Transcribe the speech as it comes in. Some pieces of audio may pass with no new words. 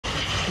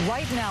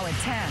Right now at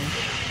 10.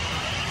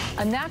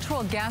 A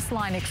natural gas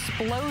line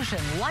explosion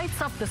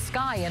lights up the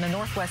sky in a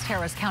northwest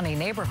Harris County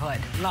neighborhood.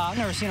 No, I've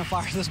never seen a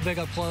fire this big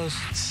up close.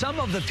 Some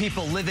of the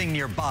people living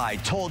nearby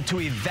told to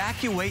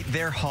evacuate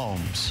their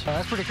homes.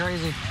 That's pretty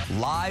crazy.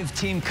 Live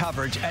team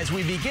coverage as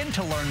we begin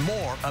to learn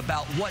more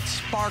about what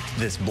sparked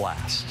this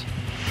blast.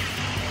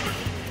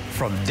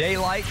 From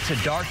daylight to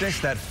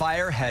darkness, that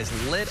fire has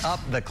lit up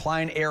the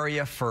Klein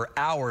area for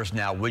hours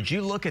now. Would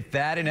you look at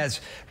that? And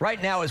right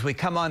now, as we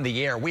come on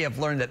the air, we have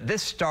learned that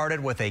this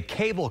started with a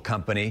cable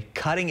company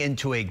cutting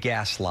into a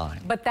gas line.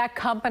 But that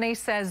company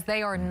says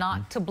they are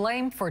not to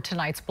blame for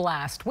tonight's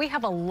blast. We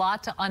have a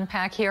lot to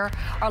unpack here.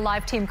 Our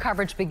live team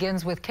coverage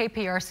begins with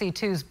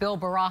KPRC2's Bill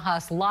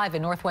Barajas live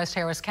in northwest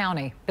Harris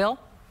County. Bill?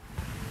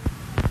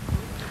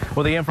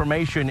 Well, the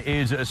information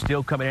is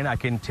still coming in. I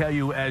can tell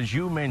you, as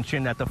you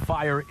mentioned, that the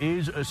fire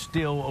is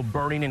still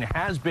burning and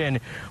has been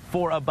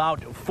for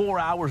about 4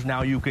 hours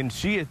now. You can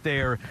see it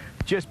there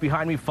just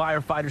behind me.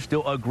 Firefighters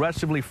still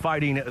aggressively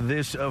fighting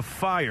this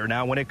fire.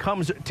 Now, when it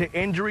comes to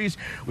injuries,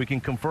 we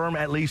can confirm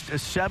at least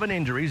 7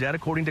 injuries, that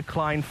according to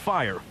Klein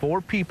Fire.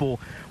 4 people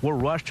were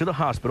rushed to the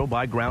hospital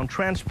by ground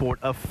transport.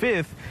 A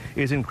 5th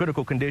is in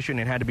critical condition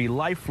and had to be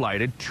life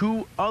flighted.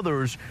 2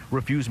 others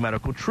refused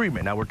medical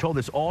treatment. Now, we're told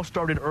this all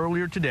started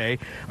earlier today.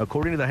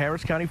 According to the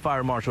Harris County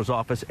Fire Marshal's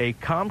office, a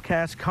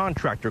Comcast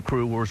contractor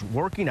crew was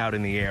working out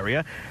in the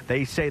area.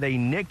 They say they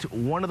nicked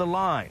one of the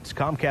lines.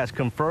 Comcast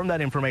confirmed that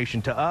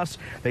information to us.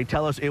 They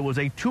tell us it was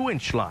a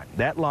 2-inch line.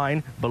 That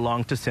line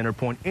belonged to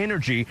CenterPoint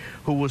Energy,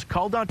 who was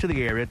called out to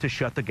the area to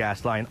shut the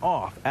gas line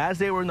off. As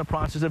they were in the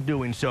process of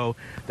doing so,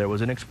 there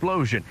was an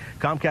explosion.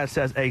 Comcast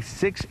says a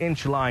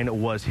 6-inch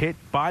line was hit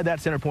by that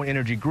CenterPoint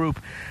Energy group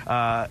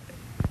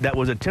that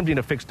was attempting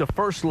to fix the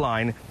first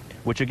line,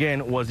 which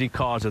again was the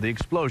cause of the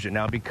explosion.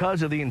 Now,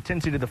 because of the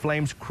intensity of the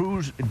flames,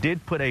 crews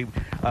did put a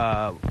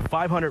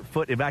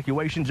 500-foot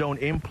evacuation zone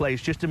in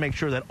place just to make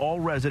sure that all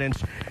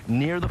residents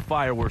near the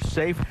fire were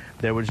safe.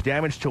 There was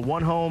damage to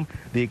one home,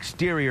 the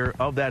exterior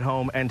of that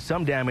home, and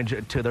some damage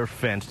to their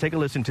fence. Take a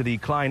listen to the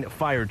Klein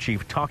Fire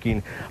Chief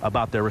talking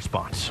about their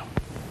response.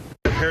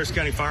 The Harris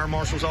County Fire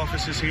Marshal's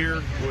office is here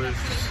with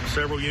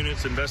several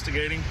units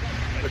investigating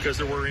because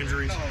there were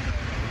injuries,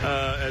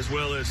 as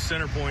well as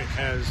CenterPoint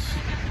has,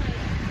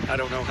 I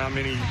don't know how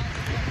many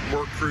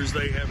work crews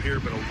they have here,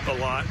 but a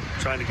lot,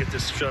 trying to get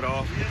this shut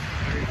off.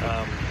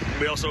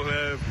 We also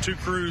have 2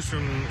 crews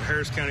from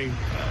Harris County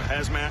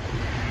Hazmat.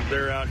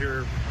 They're out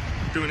here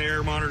doing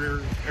air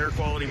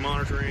quality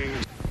monitoring.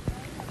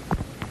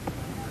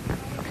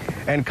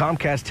 And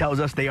Comcast tells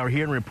us they are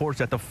hearing reports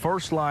that the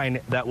first line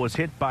that was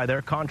hit by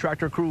their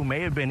contractor crew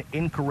may have been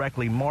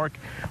incorrectly marked.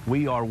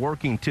 We are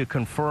working to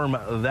confirm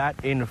that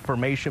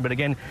information. But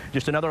again,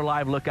 just another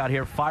live look out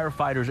here.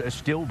 Firefighters are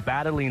still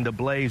battling the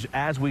blaze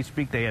as we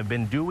speak. They have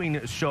been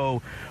doing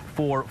so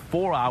for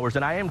 4 hours.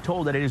 And I am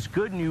told that it is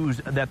good news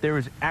that there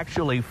is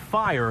actually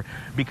fire,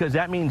 because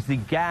that means the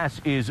gas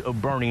is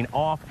burning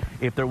off.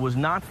 If there was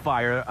not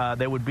fire,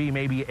 there would be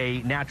maybe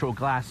a natural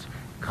gas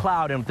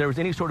cloud, and if there was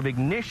any sort of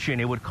ignition,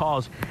 it would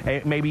cause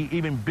a maybe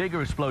even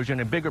bigger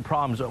explosion and bigger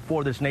problems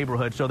for this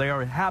neighborhood. So they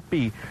are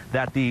happy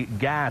that the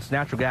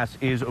natural gas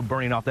is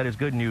burning off. That is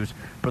good news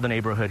for the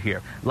neighborhood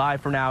here.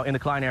 Live for now in the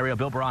Klein area,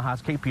 Bill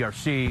Barajas,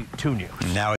 KPRC 2 News. Now